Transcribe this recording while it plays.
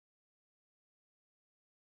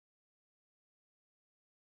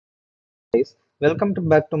Guys, welcome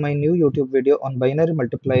back to my new YouTube video on binary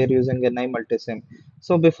multiplier using NI Multisim.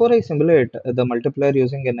 So before I simulate the multiplier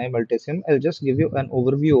using NI Multisim, I'll just give you an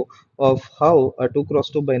overview of how a 2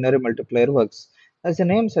 cross 2 binary multiplier works. As the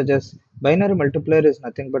name suggests, binary multiplier is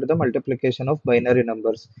nothing but the multiplication of binary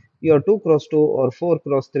numbers. Your 2 cross 2 or 4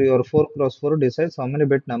 cross 3 or 4 cross 4 decides how many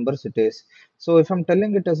bit numbers it is. So if I'm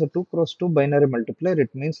telling it as a 2 cross 2 binary multiplier,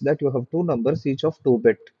 it means that you have two numbers each of 2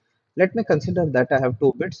 bit. Let me consider that I have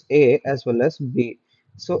two bits A as well as B.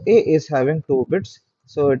 So A is having two bits,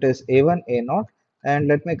 so it is A1, A0, and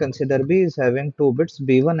let me consider B is having two bits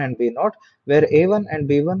B1 and B0, where A1 and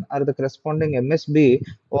B1 are the corresponding MSB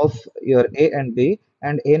of your A and B,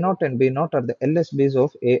 and A0 and B0 are the LSBs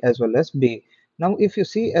of A as well as B. Now, if you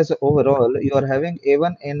see as a overall, you are having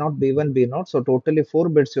A1, A0, B1, B0, so totally 4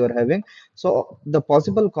 bits you are having. So the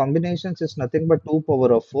possible combinations is nothing but 2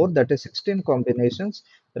 power of 4, that is 16 combinations.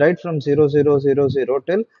 Right from 0000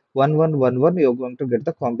 till 1111, you're going to get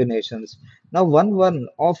the combinations. Now 11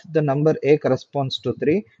 of the number A corresponds to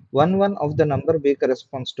 3, 11 of the number B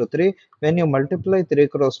corresponds to 3. When you multiply 3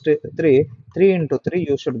 cross 3, 3 into 3,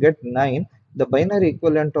 you should get 9. The binary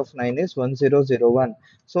equivalent of 9 is 1001.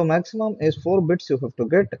 So maximum is 4 bits you have to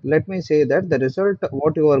get. Let me say that the result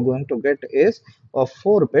what you are going to get is of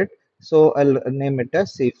 4 bit. So I'll name it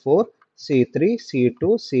as C4, C3, C2,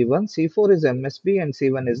 C1. C4 is MSB and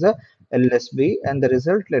C1 is the LSB, and the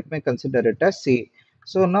result, let me consider it as C.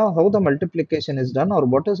 So now how the multiplication is done, or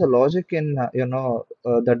what is the logic in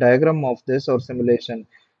the diagram of this or simulation.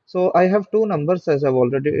 So I have two numbers, as I've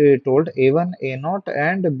already told, A1 A0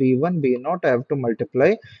 and B1 B0. I have to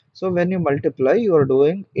multiply. So when you multiply, you are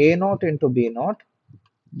doing A0 into B0,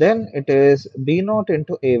 then it is B0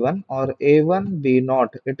 into A1 or A1 B0.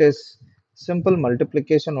 It is simple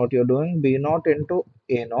multiplication what you're doing, B0 into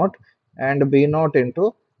A0 and B0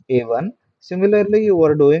 into A1. Similarly, you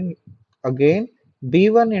are doing again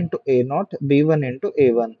B1 into A0, B1 into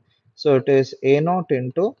A1. So it is A0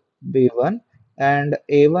 into B1 and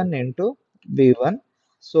A1 into B1.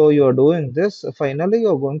 So you are doing this. Finally, you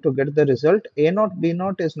are going to get the result. A0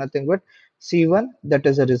 B0 is nothing but C1, that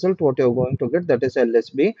is a result what you are going to get, that is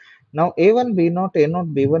LSB. Now A1 B0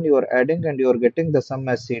 A0 B1 you are adding and you are getting the sum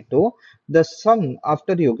as C2. The sum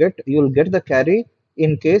after you will get the carry.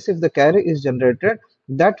 In case if the carry is generated,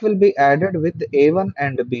 that will be added with A1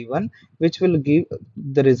 and B1, which will give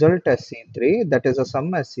the result as C3, that is a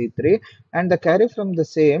sum as C3, and the carry from the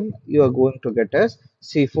same you are going to get as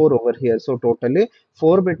C4 over here. So totally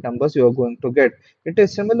 4-bit numbers you are going to get. It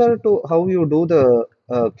is similar to how you do the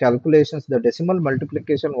calculations, the decimal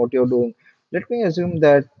multiplication, what you're doing. Let me assume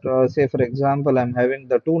that, say for example, I'm having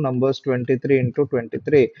the two numbers 23 into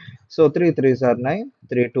 23. So 3 3s are 9,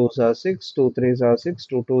 3 2s are 6, 2 3s are 6,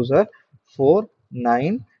 2 2s are 4,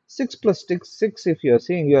 9, 6 plus 6, 6 if you're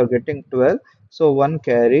seeing, you are getting 12. So 1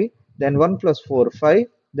 carry, then 1 plus 4, 5.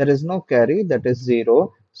 There is no carry, that is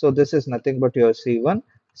 0. So this is nothing but your C1,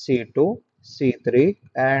 C2, C3,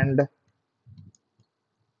 and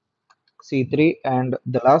C3, and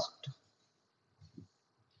the last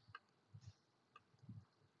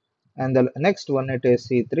and the next one it is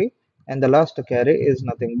C3, and the last carry is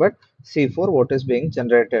nothing but C4 what is being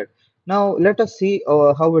generated. Now let us see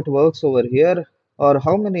how it works over here, or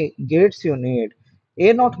how many gates you need.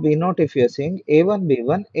 A0 B0, if you are seeing, A1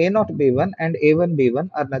 B1, A0 B1 and A1 B1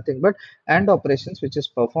 are nothing but AND operations which is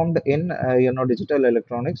performed in digital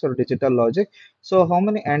electronics or digital logic. So how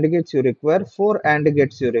many AND gates you require? 4 AND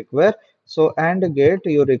gates you require. So AND gate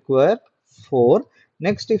you require 4.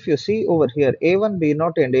 Next, if you see over here, A1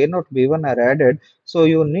 B0 and A0 B1 are added. So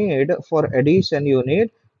you need, for addition, you need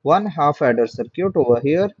one half adder circuit over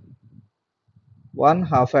here, one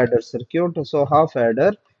half adder circuit. So half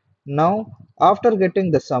adder. Now, after getting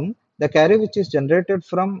the sum, the carry which is generated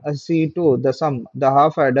from C2, the sum, the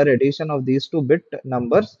half adder addition of these two bit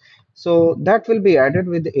numbers. So that will be added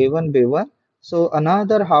with A1 B1. So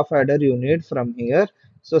another half adder you need from here.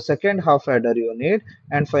 So second half adder you need,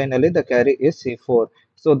 and finally the carry is C4.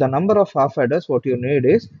 So the number of half adders what you need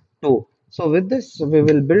is 2. So with this we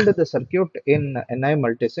will build the circuit in NI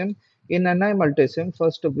Multisim. In NI Multisim,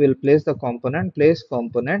 first we'll place the component, place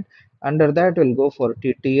component. Under that we'll go for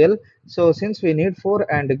TTL. So since we need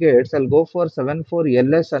 4 AND gates, I'll go for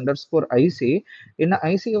 74LS underscore IC. In a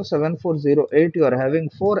IC of 7408, you are having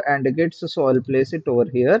 4 AND gates, so I'll place it over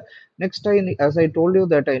here. Next, as I told you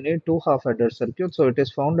that I need 2 half adder circuits, so it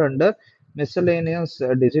is found under miscellaneous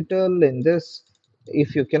digital. In this,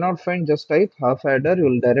 if you cannot find, just type half adder, you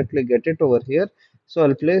will directly get it over here. So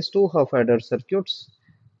I'll place 2 half adder circuits.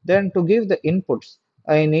 Then to give the inputs,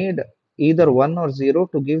 I need either 1 or 0.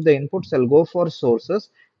 To give the inputs, I'll go for sources.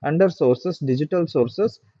 Under sources, digital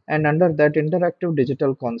sources, and under that interactive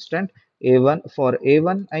digital constant A1, for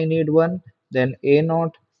A1 I need 1, then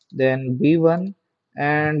A0, then B1,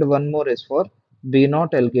 and one more is for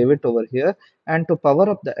B0. I'll give it over here. And to power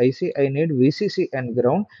up the IC I need VCC and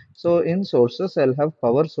ground. So in sources I'll have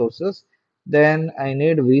power sources, then I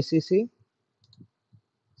need VCC,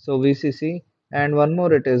 so VCC, and one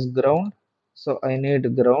more it is ground. So I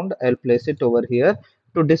need ground. I'll place it over here.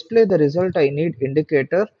 To display the result, I need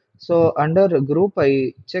indicator. So under group,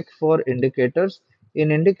 I check for indicators.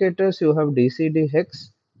 In indicators, you have DCD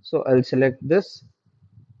hex. So I'll select this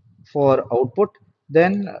for output.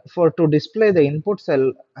 Then for to display the inputs,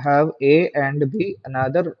 I'll have A and B,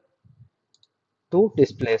 another two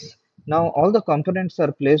displays. Now all the components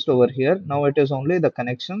are placed over here. Now it is only the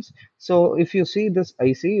connections. So if you see this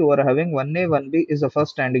IC, you are having 1A, 1B is the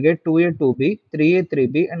first AND gate, 2A, 2B, 3A,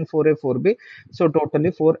 3B, and 4A, 4B. So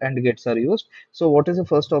totally 4 AND gates are used. So what is the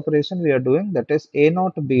first operation we are doing? That is A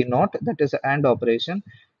naught, B naught, that is a AND operation.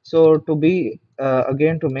 So to be,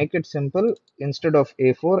 again to make it simple, instead of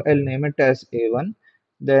A4, I'll name it as A1,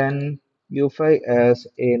 then U5 as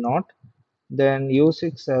A naught, then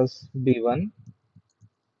U6 as B1,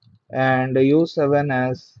 and U7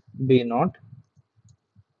 as B naught.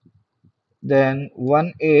 Then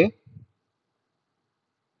 1A,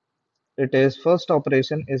 it is first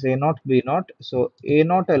operation is A naught B naught. So A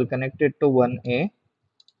naught I'll connect it to 1A.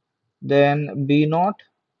 Then B naught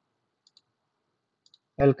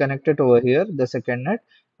I'll connect it over here, the second net.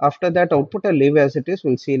 After that output I'll leave as it is,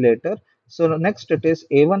 we'll see later. So next it is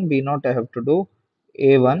A1 B naught I have to do.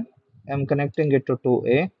 A1, I'm connecting it to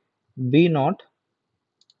 2A. B naught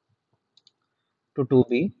to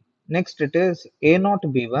 2B. Next it is A naught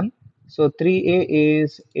B1. So 3A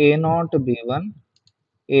is A naught B1.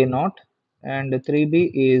 A naught, and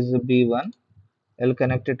 3B is B1. I'll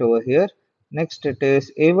connect it over here. Next it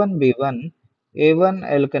is A1 B1. A1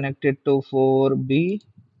 I'll connect it to 4B,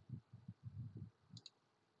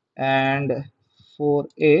 and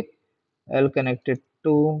 4A I'll connect it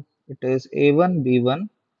to, it is A1 B1.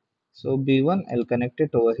 So B1 I'll connect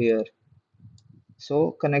it over here.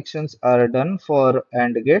 So connections are done for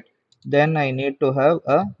AND gate. Then I need to have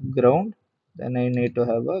a ground. Then I need to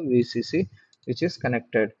have a VCC which is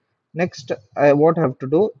connected. Next, what I have to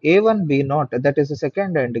do? A1 B0, that is the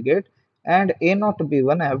second AND gate, and A0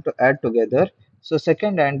 B1 I have to add together. So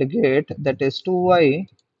second AND gate, that is 2Y,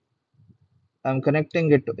 I'm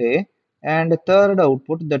connecting it to A, and third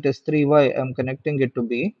output, that is 3Y, I'm connecting it to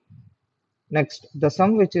B. Next, the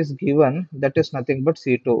sum which is given, that is nothing but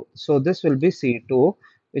C2. So this will be C2,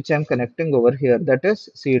 which I'm connecting over here. That is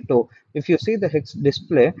C2. If you see the hex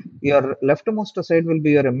display, your leftmost side will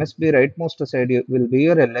be your MSB, rightmost side will be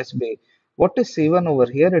your LSB. What is C1 over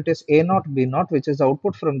here? It is A0 B0, which is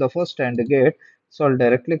output from the first AND gate. So I'll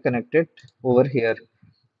directly connect it over here.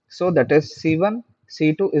 So that is C1,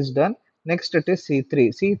 C2 is done. Next it is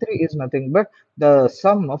C3. C3 is nothing but the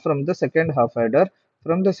sum from the second half adder.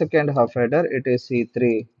 From the second half adder, it is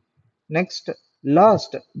C3. Next,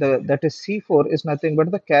 last, that is C4 is nothing but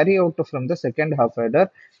the carry out from the second half adder.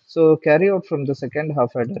 So carry out from the second half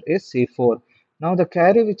adder is C4. Now the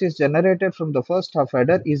carry which is generated from the first half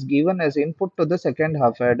adder is given as input to the second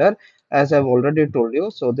half adder, as I've already told you.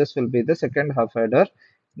 So this will be the second half adder.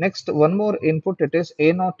 Next, one more input, it is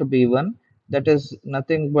A0 B1, that is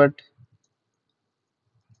nothing but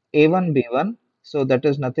A1 B1. So that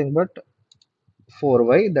is nothing but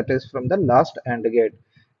 4Y, that is from the last AND gate.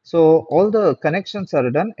 So all the connections are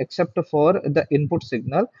done except for the input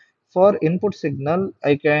signal. For input signal,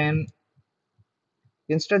 I can,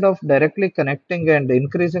 instead of directly connecting and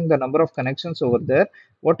increasing the number of connections over there,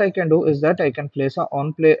 what I can do is that I can place a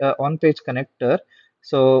on page connector.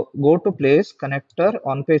 So go to place connector,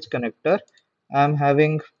 on page connector. I'm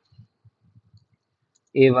having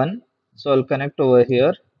A1, so I'll connect over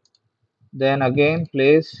here. Then again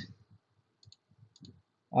place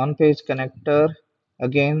on page connector.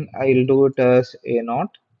 Again I'll do it as A0,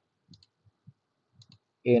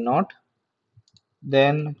 A0.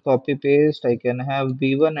 Then copy paste, I can have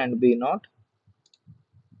B1 and B0.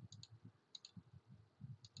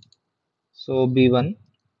 So B1.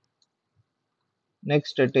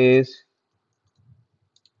 Next it is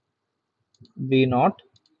B0.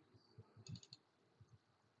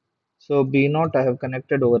 So B0 I have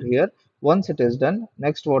connected over here. Once it is done,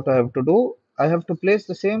 next what I have to do, I have to place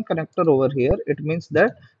the same connector over here. It means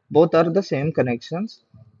that both are the same connections.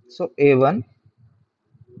 So A1,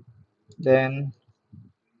 then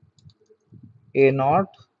A0.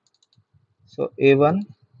 So A1,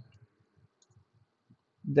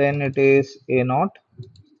 then it is A0.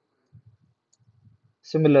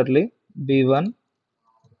 Similarly, B1,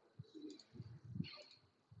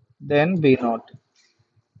 then B naught,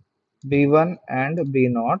 B1 and B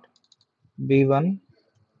naught, B1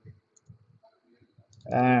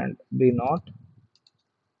 and B naught.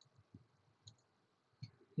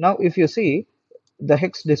 Now, if you see the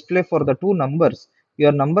hex display for the two numbers,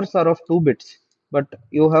 your numbers are of 2 bits, but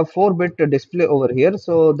you have 4-bit display over here.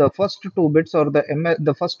 So the first 2 bits or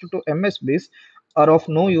the first two MSBs are of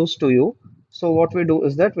no use to you. So what we do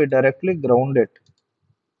is that we directly ground it.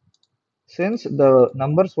 Since the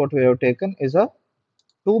numbers what we have taken is a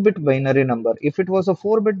 2-bit binary number. If it was a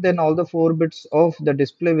 4-bit, then all the 4 bits of the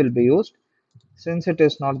display will be used. Since it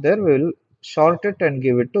is not there, we will short it and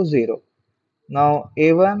give it to 0. Now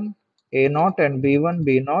A1, A0 and B1,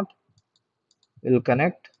 B0 will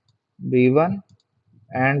connect B1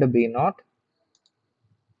 and B0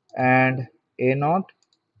 and A0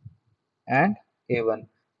 and A1.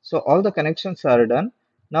 So all the connections are done.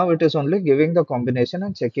 Now it is only giving the combination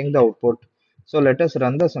and checking the output. So let us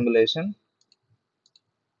run the simulation.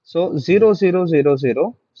 So 0, 0, 0,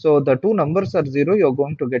 0. So the two numbers are 0, you're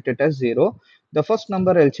going to get it as 0. The first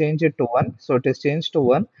number I'll change it to 1. So it is changed to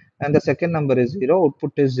 1. And the second number is 0.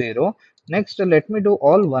 Output is 0. Next, let me do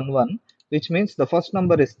all 1, 1, which means the first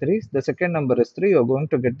number is 3. The second number is 3. You're going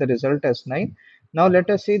to get the result as 9. Now let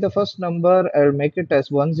us see the first number. I'll make it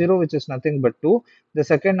as 1, 0, which is nothing but 2. The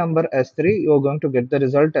second number as 3. You're going to get the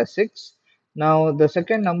result as 6. Now the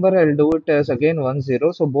second number I'll do it as again 1,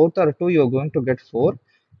 0. So both are 2. You're going to get 4.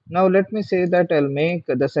 Now let me say that I'll make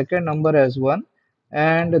the second number as 1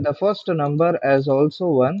 and the first number as also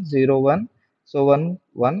 1, 0, 1. So 1,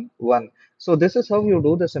 1, 1. So this is how you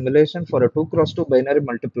do the simulation for a 2 cross 2 binary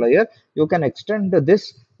multiplier. You can extend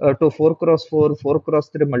this to 4 cross 4, 4 cross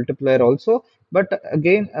 3 multiplier also. But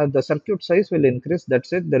again, the circuit size will increase.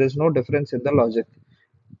 That's it. There is no difference in the logic.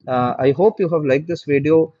 I hope you have liked this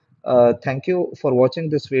video. Thank you for watching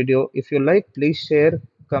this video. If you like, please share,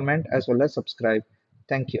 comment as well as subscribe.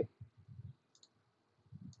 Thank you.